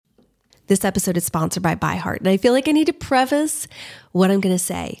This episode is sponsored by ByHeart, and I feel like I need to preface what I'm going to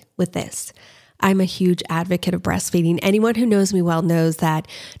say with this. I'm a huge advocate of breastfeeding. Anyone who knows me well knows that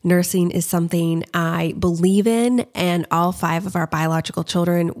nursing is something I believe in, and all 5 of our biological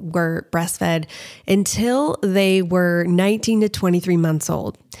children were breastfed until they were 19 to 23 months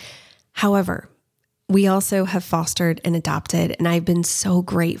old. However, we also have fostered and adopted, and I've been so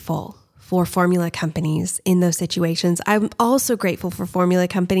grateful for formula companies in those situations. I'm also grateful for formula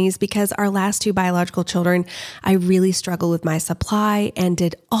companies because our last 2 biological children, I really struggled with my supply and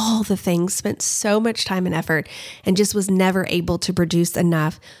did all the things, spent so much time and effort, and just was never able to produce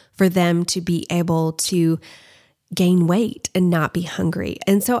enough for them to be able to gain weight and not be hungry.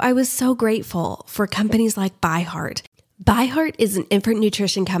 And so I was so grateful for companies like ByHeart. ByHeart is an infant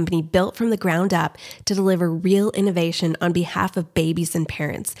nutrition company built from the ground up to deliver real innovation on behalf of babies and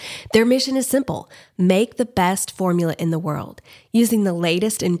parents. Their mission is simple: make the best formula in the world. Using the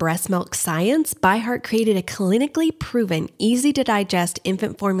latest in breast milk science, ByHeart created a clinically proven, easy to digest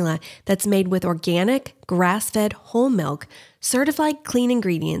infant formula that's made with organic, grass-fed whole milk, certified clean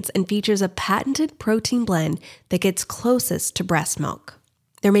ingredients, and features a patented protein blend that gets closest to breast milk.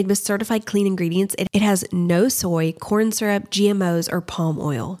 They're made with certified clean ingredients. It has no soy, corn syrup, GMOs, or palm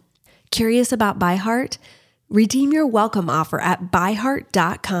oil. Curious about ByHeart? Redeem your welcome offer at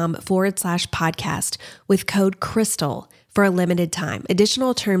byheart.com/podcast with code CRYSTAL for a limited time.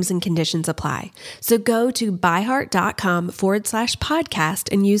 Additional terms and conditions apply. So go to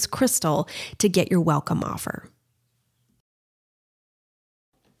byheart.com/podcast and use CRYSTAL to get your welcome offer.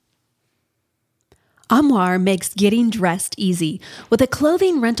 Armoire makes getting dressed easy. With a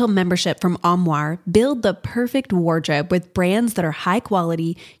clothing rental membership from Armoire, build the perfect wardrobe with brands that are high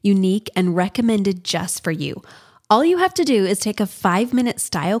quality, unique, and recommended just for you. All you have to do is take a 5-minute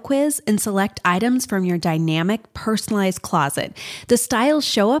style quiz and select items from your dynamic, personalized closet. The styles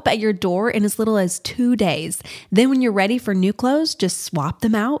show up at your door in as little as 2 days. Then when you're ready for new clothes, just swap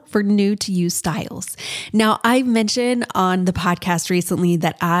them out for new-to-use styles. Now, I mentioned on the podcast recently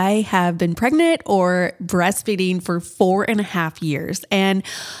that I have been pregnant or breastfeeding for 4.5 years. And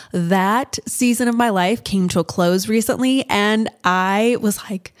that season of my life came to a close recently. And I was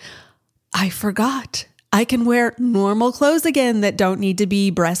like, I forgot. I can wear normal clothes again that don't need to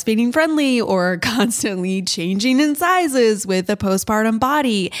be breastfeeding friendly or constantly changing in sizes with a postpartum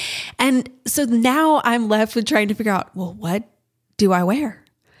body. And so now I'm left with trying to figure out, well, what do I wear?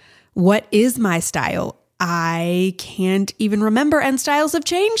 What is my style? I can't even remember, and styles have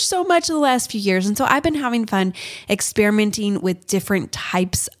changed so much in the last few years. And so I've been having fun experimenting with different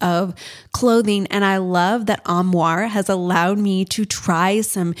types of clothing. And I love that Armoire has allowed me to try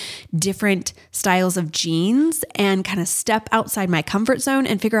some different styles of jeans and kind of step outside my comfort zone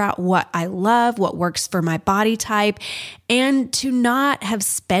and figure out what I love, what works for my body type, and to not have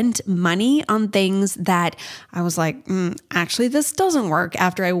spent money on things that I was like, actually, this doesn't work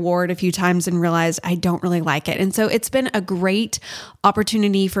after I wore it a few times and realized I don't really like it. And so it's been a great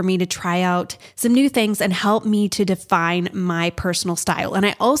opportunity for me to try out some new things and help me to define my personal style. And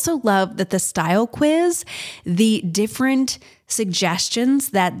I also love that the style quiz, the different suggestions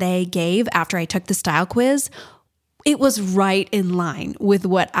that they gave after I took the style quiz, it was right in line with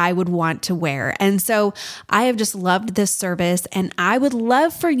what I would want to wear. And so I have just loved this service, and I would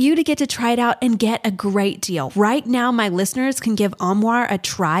love for you to get to try it out and get a great deal. Right now, my listeners can give Armoire a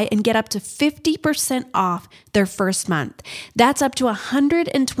try and get up to 50% off their first month. That's up to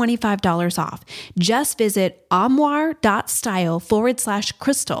 $125 off. Just visit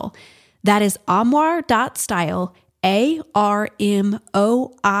armoire.style/crystal. That is armoire.style,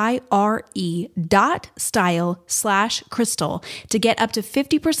 ARMOIRE.style/crystal to get up to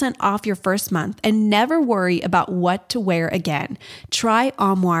 50% off your first month and never worry about what to wear again. Try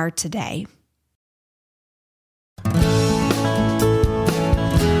Armoire today.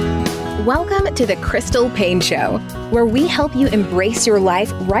 Welcome to the Crystal Paine Show, where we help you embrace your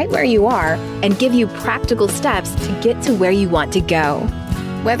life right where you are and give you practical steps to get to where you want to go.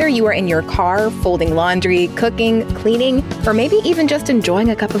 Whether you are in your car, folding laundry, cooking, cleaning, or maybe even just enjoying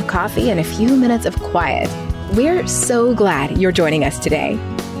a cup of coffee and a few minutes of quiet, we're so glad you're joining us today.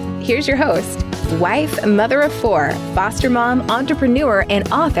 Here's your host, wife, mother of 4, foster mom, entrepreneur,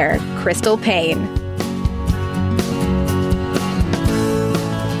 and author, Crystal Paine.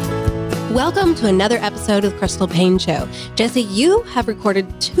 Welcome to another episode of the Crystal Paine Show. Jesse, you have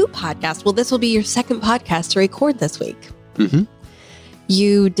recorded 2 podcasts. Well, this will be your second podcast to record this week. Mm-hmm.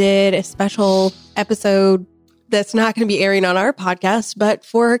 You did a special episode that's not going to be airing on our podcast, but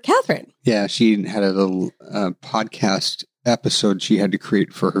for Catherine. Yeah, she had a little podcast episode she had to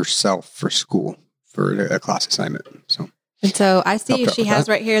create for herself for school, for a class assignment. So And so I see she has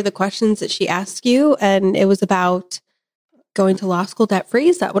right here the questions that she asked you, and it was about going to law school debt free.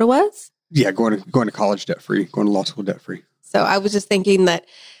 Is that what it was? Yeah, going to college debt free, going to law school debt free. So I was just thinking that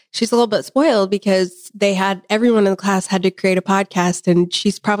she's a little bit spoiled because everyone in the class had to create a podcast, and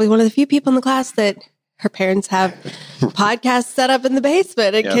she's probably one of the few people in the class that her parents have podcasts set up in the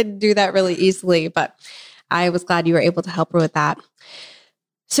basement and can do that really easily. But I was glad you were able to help her with that.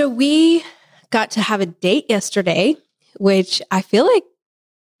 So we got to have a date yesterday, which I feel like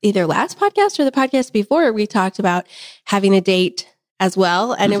either last podcast or the podcast before, we talked about having a date as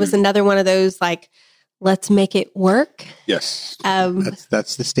well. And it was another one of those like, let's make it work. Yes.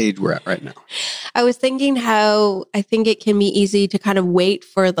 That's the stage we're at right now. I was thinking how I think it can be easy to kind of wait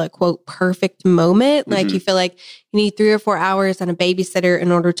for the quote perfect moment. Like you feel like you need 3 or 4 hours and a babysitter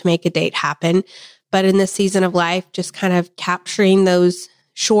in order to make a date happen. But in this season of life, just kind of capturing those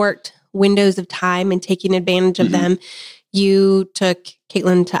short windows of time and taking advantage of them. You took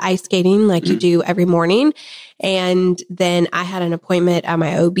Caitlin to ice skating like you do every morning. And then I had an appointment at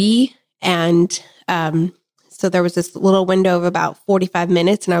my OB. And so there was this little window of about 45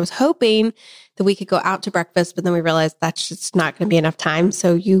 minutes. And I was hoping that we could go out to breakfast, but then we realized that's just not going to be enough time.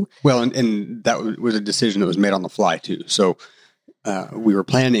 So and that was a decision that was made on the fly too. So we were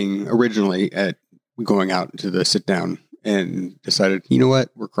planning originally at going out to the sit down and decided, you know what,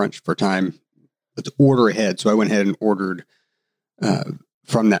 we're crunched for time. Let's order ahead. So I went ahead and ordered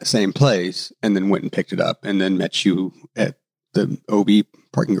from that same place and then went and picked it up and then met you at the OB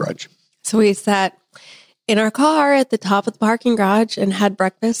parking garage. So we sat in our car at the top of the parking garage and had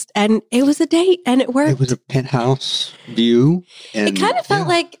breakfast, and it was a date and it worked. It was a penthouse view. And it kind of felt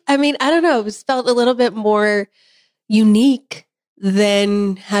like, I don't know, it felt a little bit more unique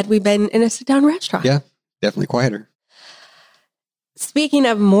than had we been in a sit-down restaurant. Yeah, definitely quieter. Speaking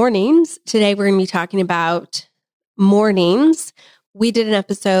of mornings, today we're going to be talking about mornings. We did an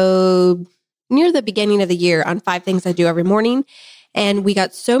episode near the beginning of the year on 5 things I do every morning. And we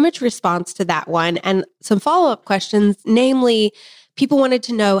got so much response to that one and some follow-up questions. Namely, people wanted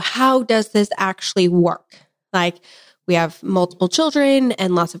to know, how does this actually work? Like, we have multiple children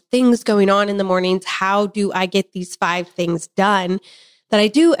and lots of things going on in the mornings. How do I get these 5 things done that I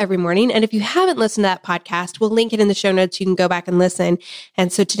do every morning? And if you haven't listened to that podcast, we'll link it in the show notes. You can go back and listen.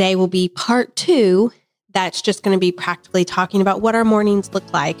 And so today will be part 2. That's just going to be practically talking about what our mornings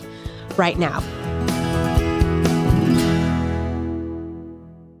look like right now.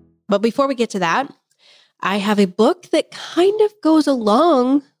 But before we get to that, I have a book that kind of goes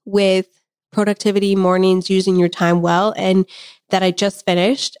along with productivity mornings, using your time well, and that I just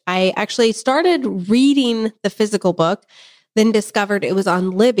finished. I actually started reading the physical book, then discovered it was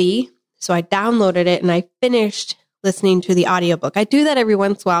on Libby. So I downloaded it and I finished listening to the audiobook. I do that every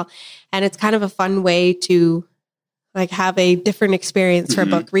once in a while, and it's kind of a fun way to like have a different experience for a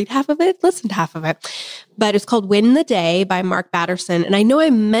book. Read half of it, listen to half of it. But it's called Win the Day by Mark Batterson. And I know I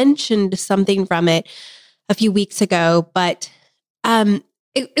mentioned something from it a few weeks ago, but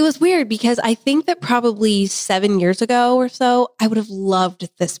it was weird because I think that probably 7 years ago or so, I would have loved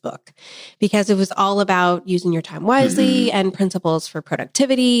this book because it was all about using your time wisely and principles for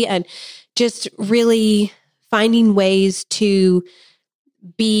productivity and just really finding ways to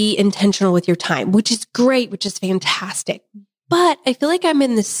be intentional with your time, which is great, which is fantastic. But I feel like I'm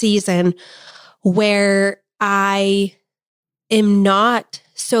in the season where I am not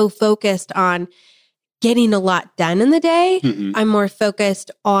so focused on getting a lot done in the day. I'm more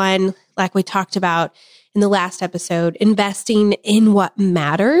focused on, like we talked about in the last episode, investing in what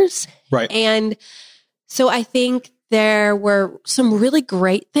matters. Right. And so I think there were some really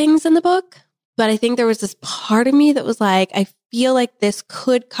great things in the book, but I think there was this part of me that was like, I feel like this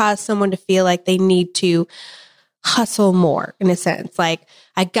could cause someone to feel like they need to hustle more in a sense. Like,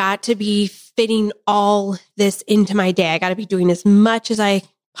 I got to be fitting all this into my day. I got to be doing as much as I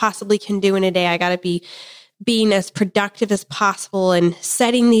possibly can do in a day. I got to be being as productive as possible and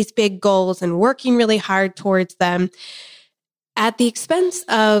setting these big goals and working really hard towards them at the expense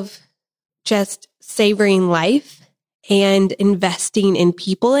of just savoring life and investing in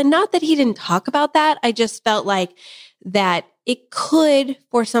people. And not that he didn't talk about that. I just felt like that it could,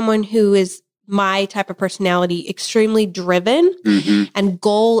 for someone who is my type of personality, extremely driven and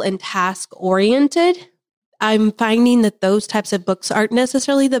goal and task oriented. I'm finding that those types of books aren't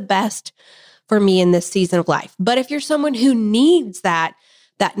necessarily the best for me in this season of life. But if you're someone who needs that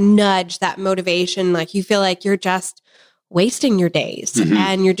nudge, that motivation, like you feel like you're just wasting your days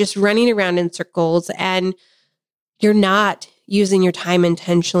and you're just running around in circles and you're not using your time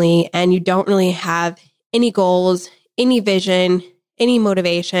intentionally and you don't really have any goals, any vision, any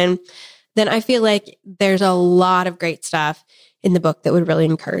motivation, then I feel like there's a lot of great stuff in the book that would really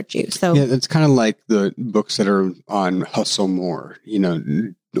encourage you. So yeah, it's kind of like the books that are on hustle more. You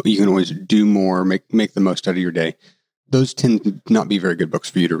can always do more, make the most out of your day. Those tend to not be very good books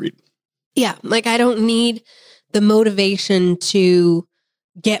for you to read. yeah, like I don't need the motivation to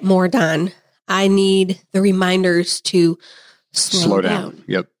get more done. I need the reminders to slow down.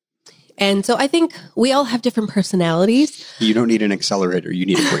 Yep. And so I think we all have different personalities. You don't need an accelerator. You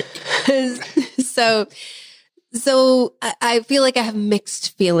need a brake. So I feel like I have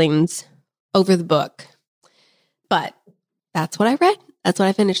mixed feelings over the book, but that's what I read. That's what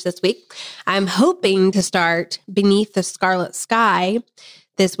I finished this week. I'm hoping to start Beneath the Scarlet Sky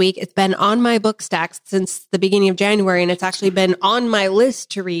this week. It's been on my book stacks since the beginning of January, and it's actually been on my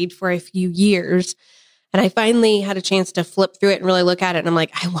list to read for a few years. And I finally had a chance to flip through it and really look at it. And I'm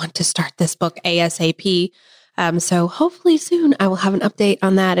like, I want to start this book ASAP. So hopefully soon I will have an update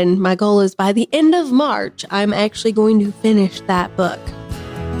on that. And my goal is by the end of March, I'm actually going to finish that book.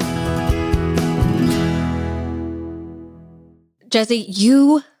 Jesse,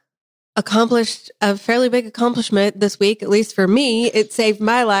 you accomplished a fairly big accomplishment this week, at least for me. It saved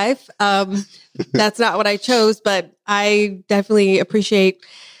my life. That's not what I chose, but I definitely appreciate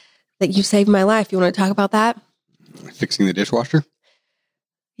that you saved my life. You want to talk about that? Fixing the dishwasher?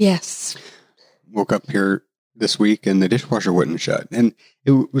 Yes. Woke up here this week and the dishwasher wouldn't shut. And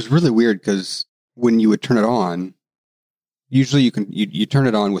it was really weird because when you would turn it on, usually you turn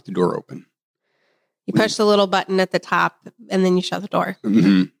it on with the door open. You push the little button at the top and then you shut the door.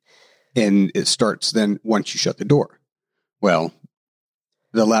 Mm-hmm. And it starts then once you shut the door. Well,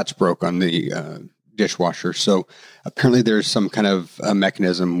 the latch broke on the dishwasher. So apparently there's some kind of a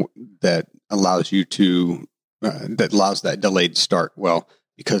mechanism that allows you to, that allows that delayed start. Well,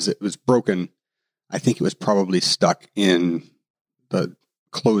 because it was broken, I think it was probably stuck in the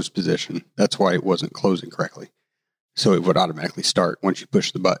closed position. That's why it wasn't closing correctly. So it would automatically start once you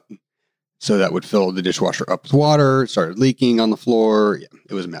push the button. So that would fill the dishwasher up with water. It started leaking on the floor. Yeah,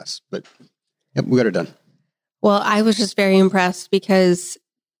 it was a mess, but yep, we got it done. Well, I was just very impressed because,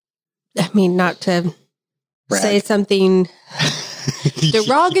 I mean, not to say something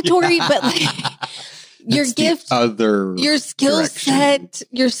derogatory, but like your gift, your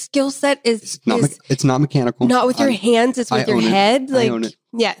skill set is it's not mechanical. Not with your hands, it's with your head. I own it.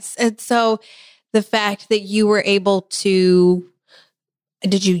 Yes. And so the fact that you were able to,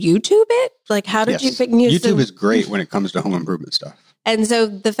 did you YouTube it? Like, how did you YouTube is great when it comes to home improvement stuff. And so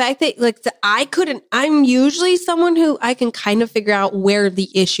the fact that I'm usually someone who I can kind of figure out where the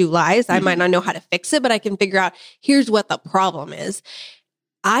issue lies. I might not know how to fix it, but I can figure out here's what the problem is.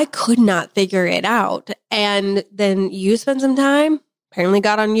 I could not figure it out. And then you spent some time, apparently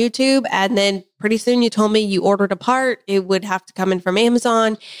got on YouTube, and then pretty soon you told me you ordered a part. It would have to come in from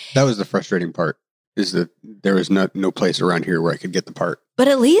Amazon. That was the frustrating part, is that there was no place around here where I could get the part. But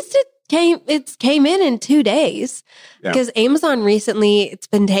at least it came in 2 days, because Amazon recently, it's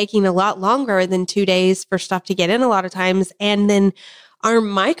been taking a lot longer than 2 days for stuff to get in a lot of times. And then our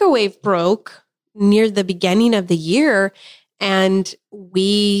microwave broke near the beginning of the year, and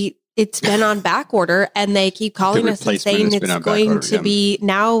it's been on back order, and they keep calling us and saying it's going to be,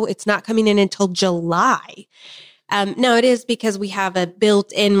 now it's not coming in until July. Now it is because we have a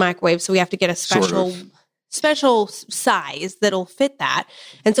built-in microwave, so we have to get a special size that'll fit that.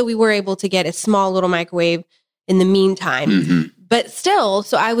 And so we were able to get a small little microwave in the meantime. Mm-hmm. But still,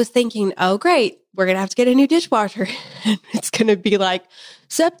 so I was thinking, oh, great, we're going to have to get a new dishwasher. It's going to be like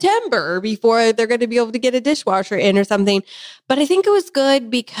September before they're going to be able to get a dishwasher in or something. But I think it was good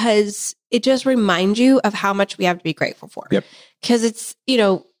because it just reminds you of how much we have to be grateful for. Yep. Because it's,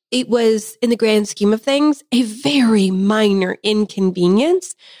 it was, in the grand scheme of things, a very minor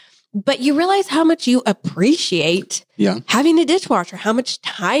inconvenience. But you realize how much you appreciate having a dishwasher, how much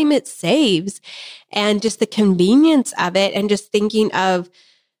time it saves, and just the convenience of it. And just thinking of,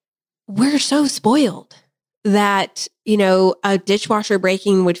 we're so spoiled that, a dishwasher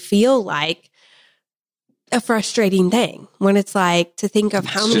breaking would feel like a frustrating thing, when it's like, to think of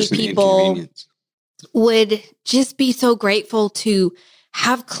how many people would just be so grateful to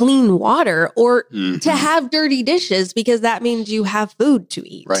have clean water or to have dirty dishes, because that means you have food to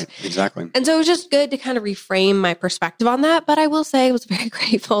eat. Right, exactly. And so it was just good to kind of reframe my perspective on that. But I will say I was very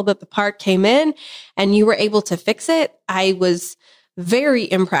grateful that the part came in and you were able to fix it. I was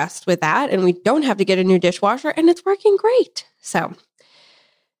very impressed with that. And we don't have to get a new dishwasher, and it's working great. So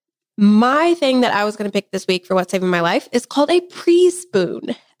my thing that I was going to pick this week for what's saving my life is called a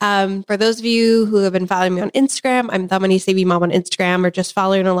pre-spoon. For those of you who have been following me on Instagram, I'm the Money Saving Mom on Instagram, or just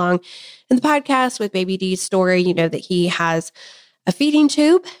following along in the podcast with Baby D's story, you know that he has a feeding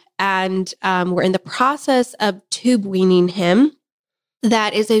tube. and we're in the process of tube weaning him.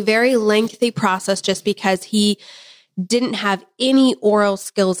 That is a very lengthy process just because he didn't have any oral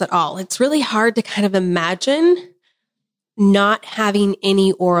skills at all. It's really hard to kind of imagine not having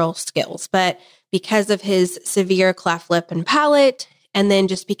any oral skills, but because of his severe cleft lip and palate, and then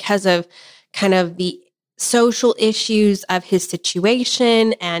just because of kind of the social issues of his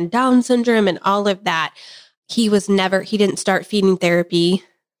situation and Down syndrome and all of that, he didn't start feeding therapy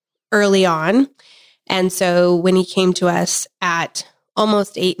early on. And so when he came to us at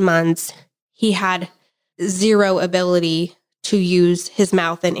almost 8 months, he had zero ability to use his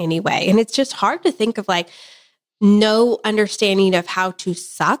mouth in any way. And it's just hard to think of like no understanding of how to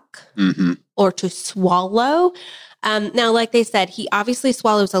suck or to swallow. Now, like they said, he obviously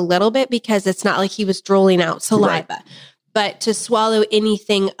swallows a little bit because it's not like he was drooling out saliva. Right. But to swallow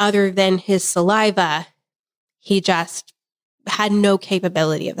anything other than his saliva, he just had no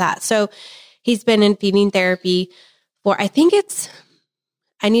capability of that. So he's been in feeding therapy for, I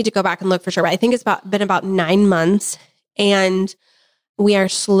need to go back and look for sure, but I think it's been about 9 months. And we are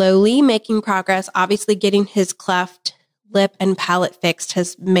slowly making progress. Obviously, getting his cleft lip and palate fixed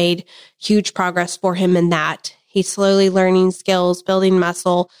has made huge progress for him in that. He's slowly learning skills, building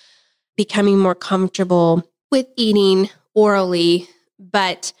muscle, becoming more comfortable with eating orally.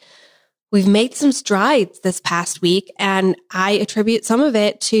 But we've made some strides this past week, and I attribute some of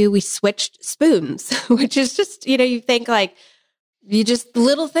it to we switched spoons, which is just, you think like you just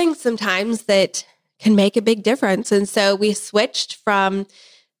little things sometimes that can make a big difference. And so we switched from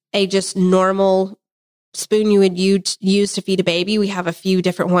a just normal spoon you would use to feed a baby. We have a few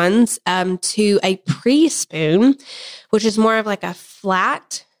different ones, to a pre-spoon, which is more of like a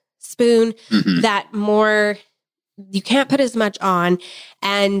flat spoon that you can't put as much on.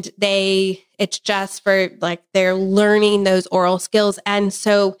 And it's just for like, they're learning those oral skills. And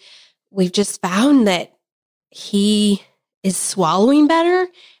so we've just found that he is swallowing better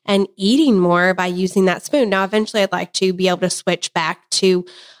and eating more by using that spoon. Now, eventually I'd like to be able to switch back to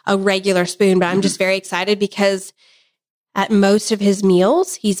a regular spoon, but I'm just very excited because at most of his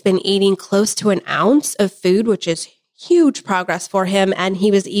meals, he's been eating close to an ounce of food, which is huge progress for him. And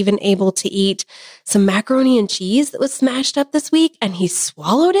he was even able to eat some macaroni and cheese that was smashed up this week, and he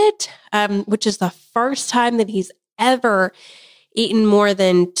swallowed it, which is the first time that he's ever eaten more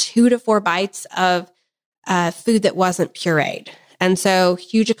than 2 to 4 bites of food that wasn't pureed. And so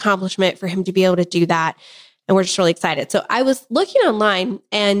huge accomplishment for him to be able to do that. And we're just really excited. So I was looking online,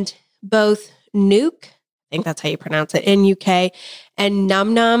 and both Nuke, I think that's how you pronounce it, NUK, and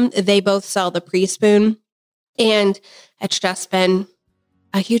Num Num, they both sell the pre-spoon. And it's just been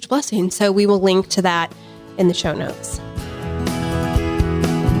a huge blessing. So we will link to that in the show notes.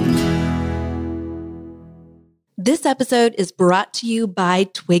 This episode is brought to you by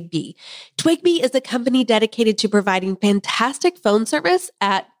Twigby. Twigby is a company dedicated to providing fantastic phone service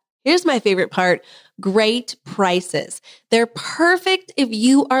at, here's my favorite part, great prices. They're perfect if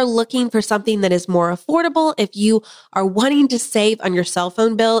you are looking for something that is more affordable, if you are wanting to save on your cell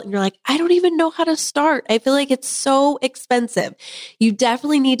phone bill and you're like, I don't even know how to start. I feel like it's so expensive. You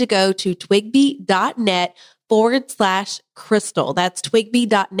definitely need to go to twigby.net/crystal. That's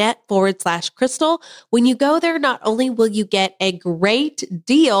twigby.net/crystal. When you go there, not only will you get a great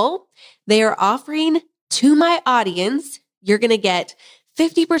deal, they are offering to my audience, you're going to get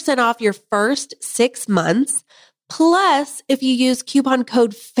 50% off your first 6 months. Plus, if you use coupon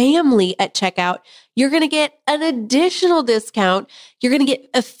code FAMILY at checkout, you're going to get an additional discount. You're going to get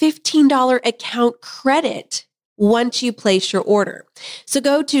a $15 account credit once you place your order. So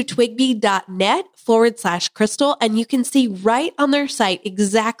go to twigby.net/crystal and you can see right on their site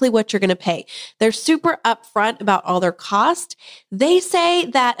exactly what you're going to pay. They're super upfront about all their costs. They say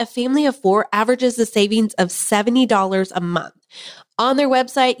that a family of 4 averages a savings of $70 a month. On their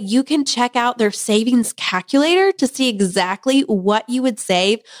website, you can check out their savings calculator to see exactly what you would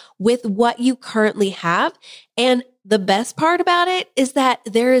save with what you currently have. And the best part about it is that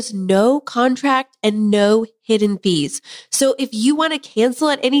there is no contract and no hidden fees. So if you want to cancel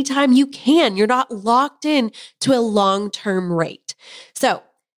at any time, you can. You're not locked in to a long-term rate. So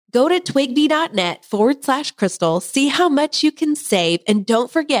go to twigby.net/crystal, see how much you can save. And don't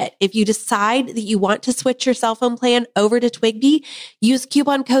forget, if you decide that you want to switch your cell phone plan over to Twigby, use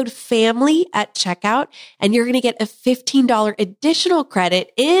coupon code FAMILY at checkout, and you're going to get a $15 additional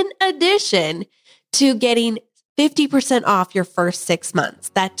credit in addition to getting 50% off your first 6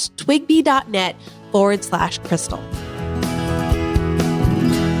 months. That's twigby.net/crystal.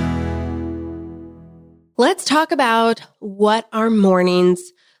 Let's talk about what our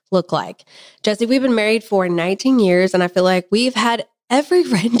mornings look like. Jesse, we've been married for 19 years, and I feel like we've had every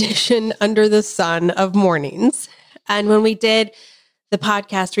rendition under the sun of mornings. And when we did the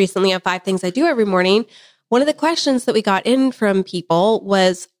podcast recently of 5 Things I Do Every Morning, one of the questions that we got in from people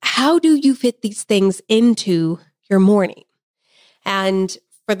was, how do you fit these things into your morning? And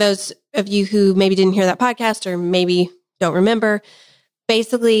for those of you who maybe didn't hear that podcast or maybe don't remember,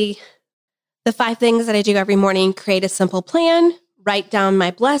 basically the 5 things that I do every morning: create a simple plan, write down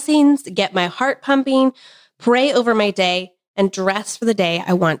my blessings, get my heart pumping, pray over my day, and dress for the day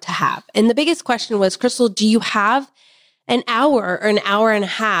I want to have. And the biggest question was, Crystal, do you have an hour or an hour and a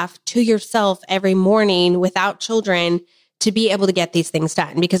half to yourself every morning without children to be able to get these things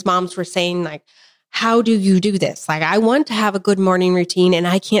done? Because moms were saying, like, how do you do this? Like, I want to have a good morning routine and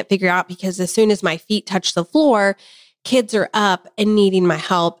I can't figure out, because as soon as my feet touch the floor, kids are up and needing my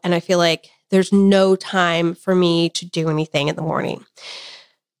help. And I feel like there's no time for me to do anything in the morning.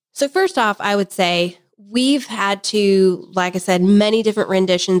 So first off, I would say we've had to, like I said, many different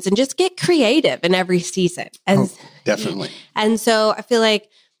renditions and just get creative in every season. And definitely. And so I feel like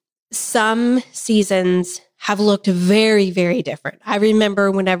some seasons have looked very, very different. I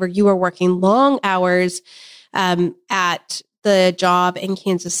remember whenever you were working long hours at the job in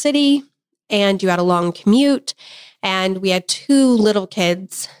Kansas City and you had a long commute and we had 2 little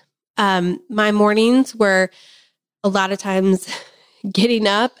kids. My mornings were a lot of times getting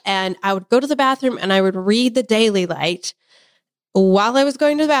up and I would go to the bathroom and I would read the Daily Light while I was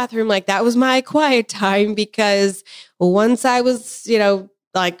going to the bathroom. Like, that was my quiet time, because once I was,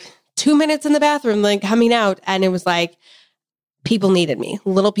 like 2 minutes in the bathroom, like coming out, and it was like people needed me,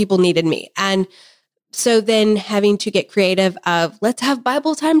 little people needed me. And so then having to get creative of, let's have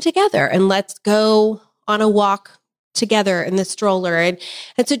Bible time together and let's go on a walk together in the stroller. And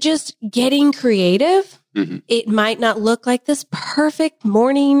so just getting creative. Mm-hmm. It might not look like this perfect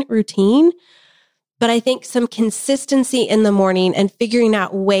morning routine, but I think some consistency in the morning and figuring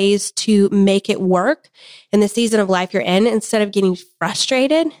out ways to make it work in the season of life you're in, instead of getting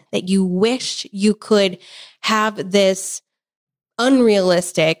frustrated that you wish you could have this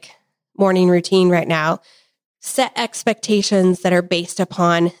unrealistic morning routine right now. Set expectations that are based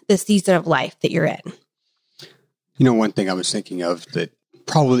upon the season of life that you're in. One thing I was thinking of that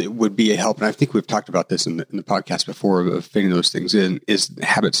probably would be a help, and I think we've talked about this in the podcast before, of fitting those things in, is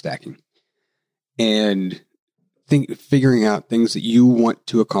habit stacking. And figuring out things that you want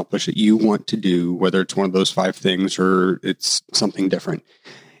to accomplish, that you want to do, whether it's one of those 5 things or it's something different,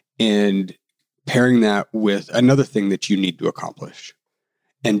 and pairing that with another thing that you need to accomplish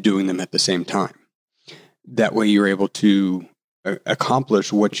and doing them at the same time. That way you're able to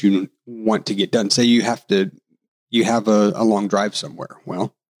accomplish what you want to get done. Say you have a long drive somewhere.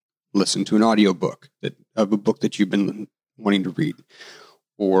 Well, listen to an audiobook of a book that you've been wanting to read,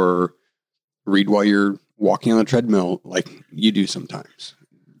 or read while you're walking on the treadmill, like you do sometimes.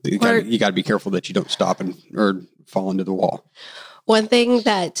 You got to be careful that you don't stop or fall into the wall. One thing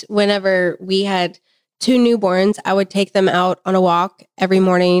that whenever we had 2 newborns, I would take them out on a walk every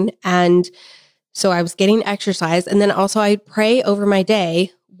morning. And so I was getting exercise. And then also I'd pray over my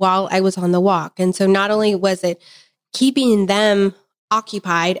day while I was on the walk. And so not only was it keeping them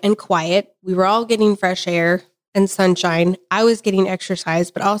occupied and quiet, we were all getting fresh air and sunshine. I was getting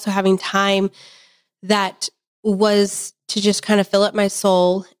exercise, but also having time that was to just kind of fill up my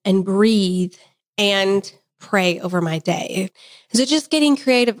soul and breathe and pray over my day. So just getting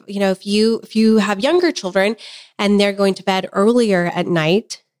creative, if you have younger children and they're going to bed earlier at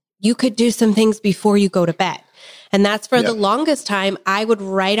night, you could do some things before you go to bed. And that's for the longest time, I would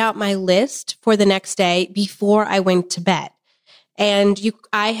write out my list for the next day before I went to bed. And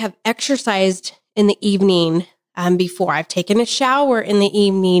I have exercised in the evening before. I've taken a shower in the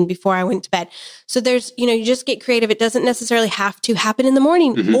evening before I went to bed. So there's, you just get creative. It doesn't necessarily have to happen in the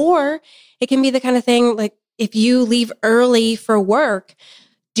morning, mm-hmm. or it can be the kind of thing like if you leave early for work,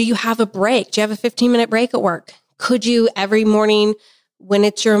 do you have a break? Do you have a 15-minute break at work? Could you every morning, when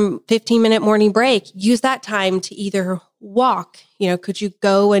it's your 15-minute morning break, use that time to either walk? Could you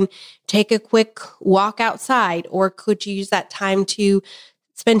go and take a quick walk outside, or could you use that time to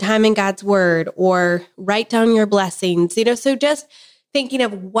spend time in God's word or write down your blessings? So just thinking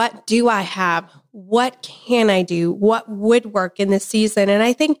of, what do I have? What can I do? What would work in this season? And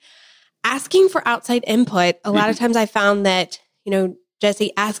I think asking for outside input, a lot of times I found that,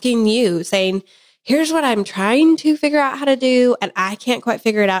 Jesse, asking you, saying, here's what I'm trying to figure out how to do, and I can't quite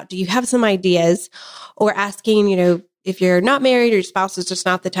figure it out. Do you have some ideas? Or asking, if you're not married or your spouse is just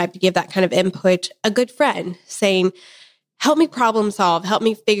not the type to give that kind of input, a good friend saying, help me problem solve, help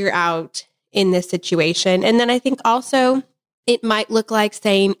me figure out in this situation. And then I think also it might look like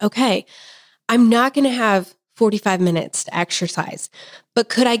saying, okay, I'm not going to have 45 minutes to exercise, but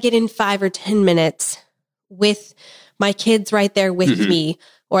could I get in 5 or 10 minutes with my kids right there with me?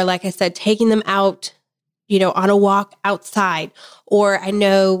 Or like I said, taking them out, on a walk outside. Or I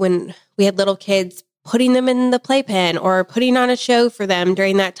know when we had little kids, putting them in the playpen or putting on a show for them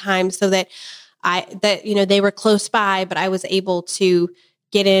during that time so that they were close by, but I was able to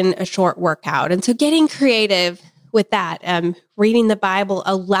get in a short workout. And so getting creative with that, reading the Bible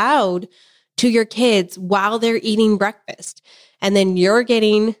aloud to your kids while they're eating breakfast. And then you're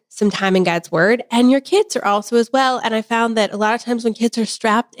getting some time in God's word, and your kids are also as well. And I found that a lot of times when kids are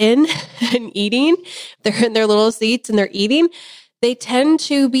strapped in and eating, they're in their little seats and they're eating, they tend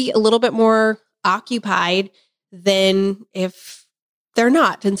to be a little bit more occupied than if they're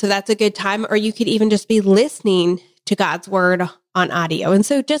not. And so that's a good time. Or you could even just be listening to God's word on audio. And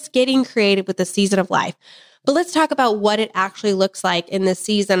so just getting creative with the season of life. But let's talk about what it actually looks like in this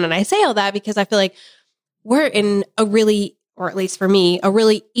season. And I say all that because I feel like we're in a really, or at least for me, a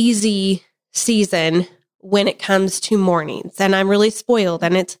really easy season when it comes to mornings. And I'm really spoiled.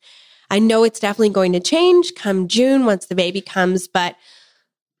 And I know it's definitely going to change come June once the baby comes. But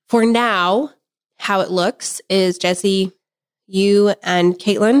for now, how it looks is, Jesse, you and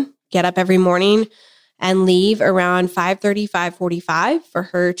Caitlin get up every morning and leave around 5:30, 5:45 for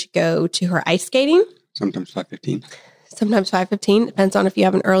her to go to her ice skating. Sometimes 5:15. Sometimes 5:15. Depends on if you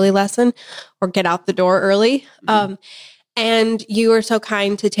have an early lesson or get out the door early. And you are so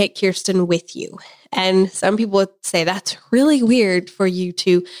kind to take Kirsten with you. And some people would say that's really weird for you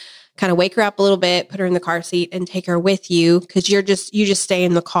to kind of wake her up a little bit, put her in the car seat and take her with you because you just stay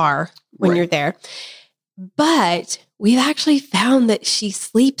in the car when you're there. But we've actually found that she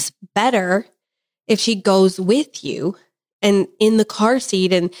sleeps better if she goes with you and in the car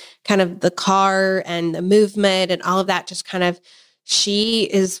seat, and kind of the car and the movement and all of that, just kind of, she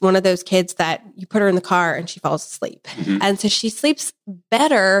is one of those kids that you put her in the car and she falls asleep. And so she sleeps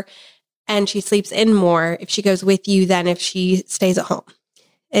better and she sleeps in more if she goes with you than if she stays at home.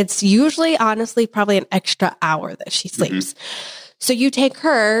 It's usually, honestly, probably an extra hour that she sleeps. So you take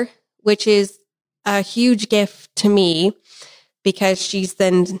her, which is a huge gift to me because she's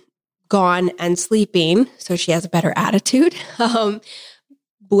then gone and sleeping. So she has a better attitude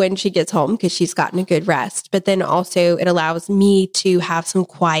when she gets home because she's gotten a good rest. But then also it allows me to have some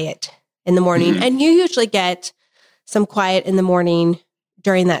quiet in the morning. And you usually get some quiet in the morning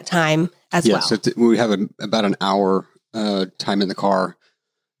during that time as well. Yes, we have about an hour time in the car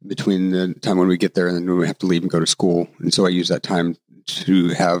between the time when we get there and then when we have to leave and go to school. And so I use that time to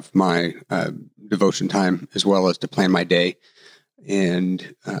have my devotion time as well as to plan my day.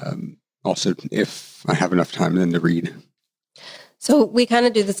 And also if I have enough time then to read. So we kind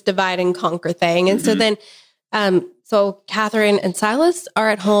of do this divide and conquer thing. And so then, so Catherine and Silas are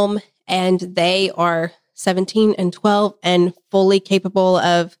at home and they are 17 and 12 and fully capable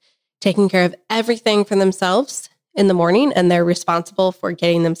of taking care of everything for themselves in the morning. And they're responsible for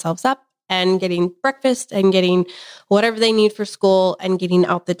getting themselves up and getting breakfast and getting whatever they need for school and getting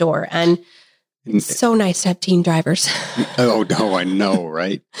out the door. And it's so nice to have teen drivers. Oh, no, I know,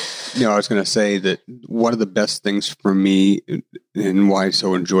 right? I was going to say that one of the best things for me and why I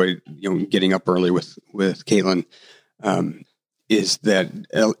so enjoy, getting up early with Caitlin is that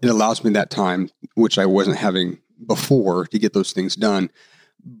it allows me that time, which I wasn't having before, to get those things done.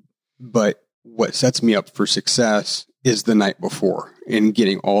 But what sets me up for success is the night before and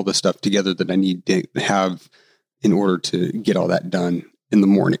getting all the stuff together that I need to have in order to get all that done in the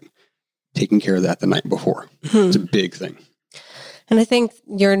morning. Taking care of that the night before. It's a big thing. And I think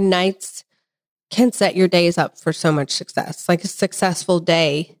your nights can set your days up for so much success. Like a successful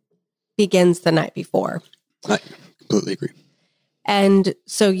day begins the night before. I completely agree. And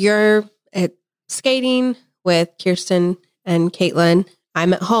so you're at skating with Kirsten and Caitlin.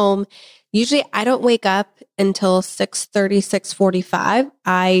 I'm at home. Usually I don't wake up until 6:30, 6:45.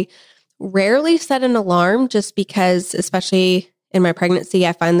 I rarely set an alarm just because, especially in my pregnancy,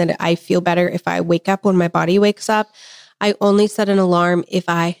 I find that I feel better if I wake up when my body wakes up. I only set an alarm if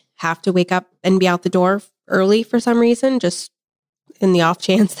I have to wake up and be out the door early for some reason, just in the off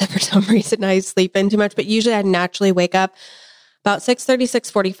chance that for some reason I sleep in too much. But usually I naturally wake up about 6:30,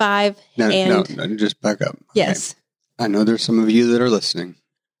 6:45. No, just back up. Yes. Okay. I know there's some of you that are listening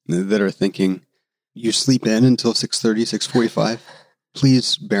that are thinking, you sleep in until 6:30, 6:45?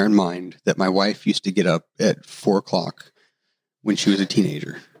 Please bear in mind that my wife used to get up at 4 o'clock when she was a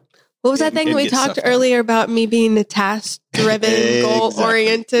teenager. What was that thing we talked earlier about me being a task-driven,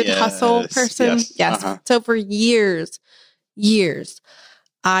 goal-oriented hustle person? Yes. So for years,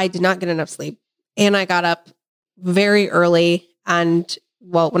 I did not get enough sleep. And I got up very early. And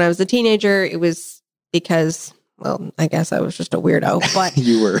when I was a teenager, it was because, well, I guess I was just a weirdo, but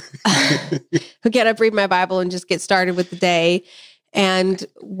You were. get up, read my Bible, and just get started with the day. And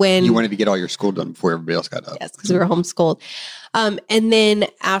when You wanted to get all your school done before everybody else got up. yes, because we were homeschooled. And then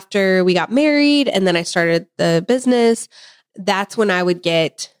after we got married and then I started the business, that's when I would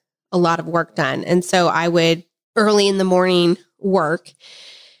get a lot of work done. And so I would early in the morning work,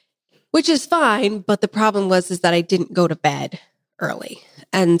 which is fine. But the problem was that I didn't go to bed early.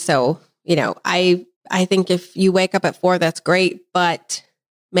 And so, I think if you wake up at 4, that's great, but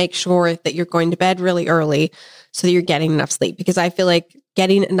make sure that you're going to bed really early so that you're getting enough sleep, because I feel like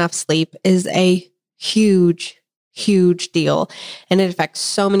getting enough sleep is a huge deal. And it affects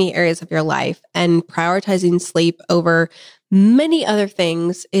so many areas of your life, and prioritizing sleep over many other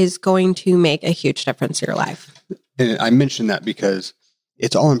things is going to make a huge difference in your life. And I mention that because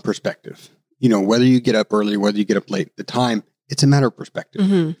it's all in perspective. Whether you get up early, whether you get up late, the time, it's a matter of perspective.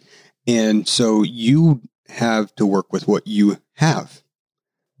 Mm-hmm. And so you have to work with what you have,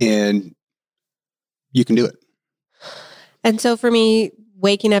 and you can do it. And so for me,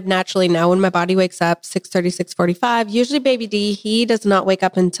 waking up naturally now, when my body wakes up 6:30, 6:45, usually baby D, he does not wake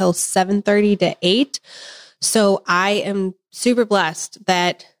up until 7:30 to 8. So I am super blessed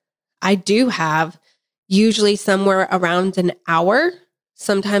that I do have usually somewhere around an hour,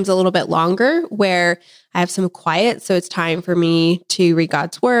 sometimes a little bit longer, where I have some quiet. So it's time for me to read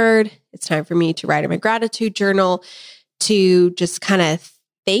God's word. It's time for me to write in my gratitude journal, to just kind of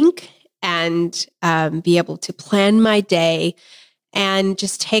think and be able to plan my day and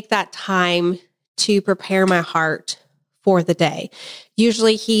just take that time to prepare my heart for the day.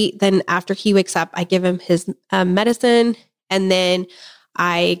 Usually after he wakes up, I give him his medicine, and then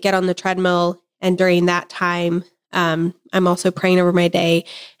I get on the treadmill. And during that time, I'm also praying over my day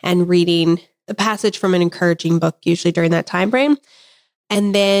and reading a passage from an encouraging book, usually during that time frame.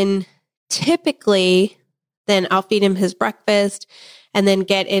 And then typically, then I'll feed him his breakfast and then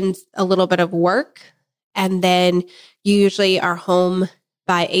get in a little bit of work. And then you usually are home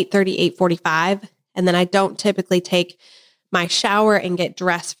by 8:30, 8:45. And then I don't typically take my shower and get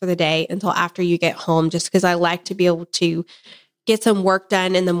dressed for the day until after you get home, just because I like to be able to get some work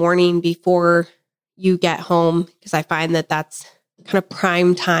done in the morning before you get home, because I find that that's kind of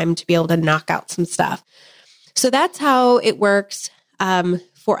prime time to be able to knock out some stuff. So that's how it works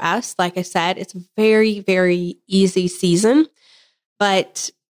for us. Like I said, it's a very, very easy season,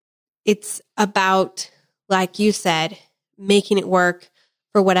 but it's about, like you said, making it work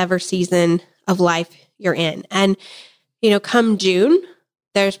for whatever season of life you're in. And, come June,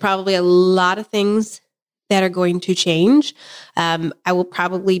 there's probably a lot of things that are going to change. I will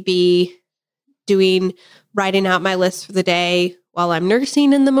probably be writing out my list for the day while I'm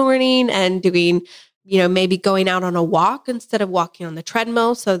nursing in the morning, and doing, maybe going out on a walk instead of walking on the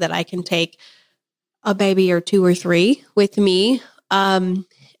treadmill, so that I can take a baby or 2 or 3 with me, and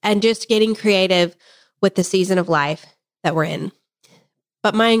just getting creative with the season of life that we're in.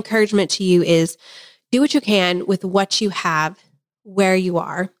 But my encouragement to you is do what you can with what you have, where you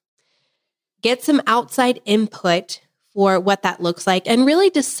are. Get some outside input for what that looks like, and really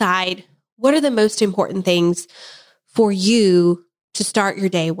decide what are the most important things for you to start your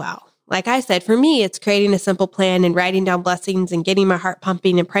day well. Like I said, for me, it's creating a simple plan and writing down blessings and getting my heart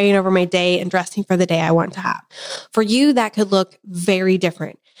pumping and praying over my day and dressing for the day I want to have. For you, that could look very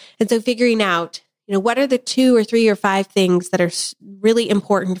different. And so figuring out, what are the 2 or 3 or 5 things that are really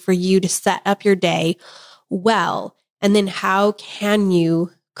important for you to set up your day well? And then how can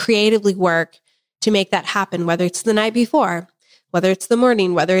you creatively work to make that happen, whether it's the night before, whether it's the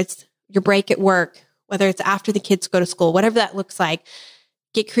morning, whether it's your break at work, whether it's after the kids go to school, whatever that looks like.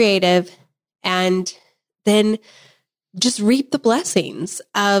 Get creative, and then just reap the blessings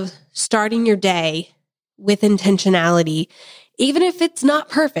of starting your day with intentionality. Even if it's not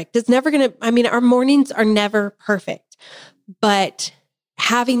perfect, it's never going to, our mornings are never perfect, but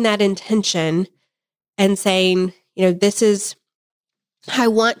having that intention and saying, I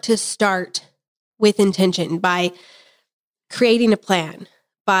want to start with intention by creating a plan,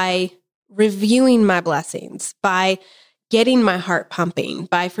 by reviewing my blessings, by getting my heart pumping,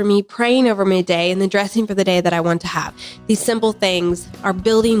 by, for me, praying over my day and then dressing for the day that I want to have. These simple things are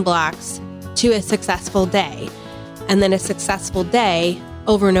building blocks to a successful day. And then a successful day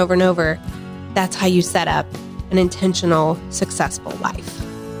over and over and over, that's how you set up an intentional, successful life.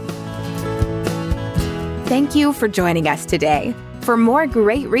 Thank you for joining us today. For more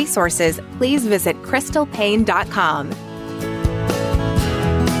great resources, please visit crystalpaine.com.